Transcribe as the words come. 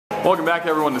Welcome back,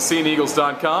 everyone, to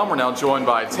SeeingEagles.com. We're now joined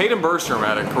by Tatum Burstrom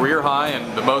at a career high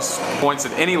and the most points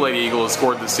that any Lady Eagle has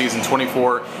scored this season,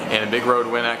 24, and a big road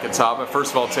win at Catawba.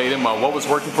 First of all, Tatum, what was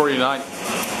working for you tonight?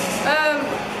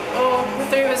 Well, the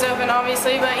three was open,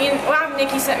 obviously, but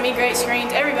Nikki sent me great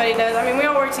screens. Everybody does. I mean, we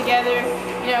all work together.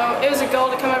 You know, it was a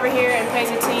goal to come over here and play as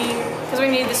a team because we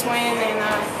needed this win, and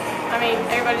I mean,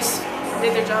 everybody just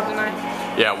did their job tonight.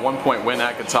 Yeah, 1-point win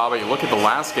at Catawba. You look at the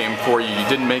last game for you, you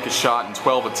didn't make a shot in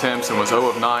 12 attempts and was 0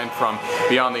 of 9 from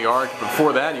beyond the arc.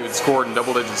 Before that, you had scored in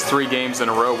double digits 3 games in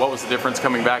a row. What was the difference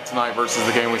coming back tonight versus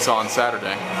the game we saw on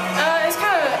Saturday?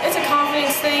 It's a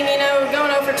confidence thing, you know, going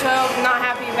 0 for 12, not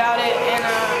happy about it, and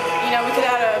you know, we could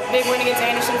have had a big win against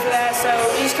Anderson for that, so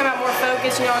you just come out more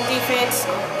focused, you know, on defense,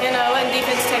 and letting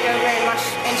defense take over,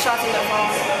 and shots end up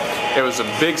falling. It was a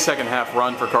big second half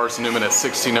run for Carson-Newman, a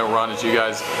 16-0 run as you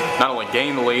guys not only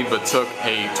gained the lead but took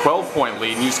a 12-point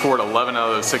lead, and you scored 11 out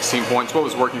of those 16 points. What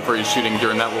was working for you shooting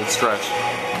during that little stretch?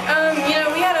 You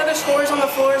know, we had other scorers on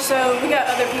the floor, so we got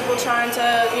other people trying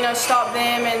to, you know, stop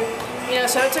them, and you know,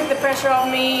 so it took the pressure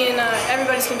off me, and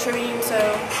everybody's contributing, so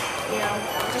you know,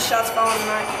 just shots falling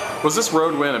tonight. Was this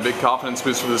road win a big confidence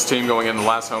boost for this team going into the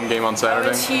last home game on Saturday?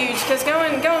 Oh, it's huge, because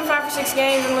going 5 or 6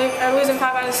 games and losing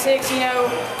 5 out of 6, you know,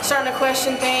 starting to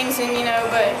question things, and you know,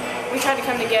 but we tried to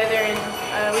come together,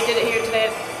 and we did it here today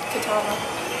at Catawba.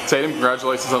 Tatum,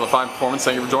 congratulations on the fine performance.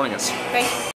 Thank you for joining us. Thank you.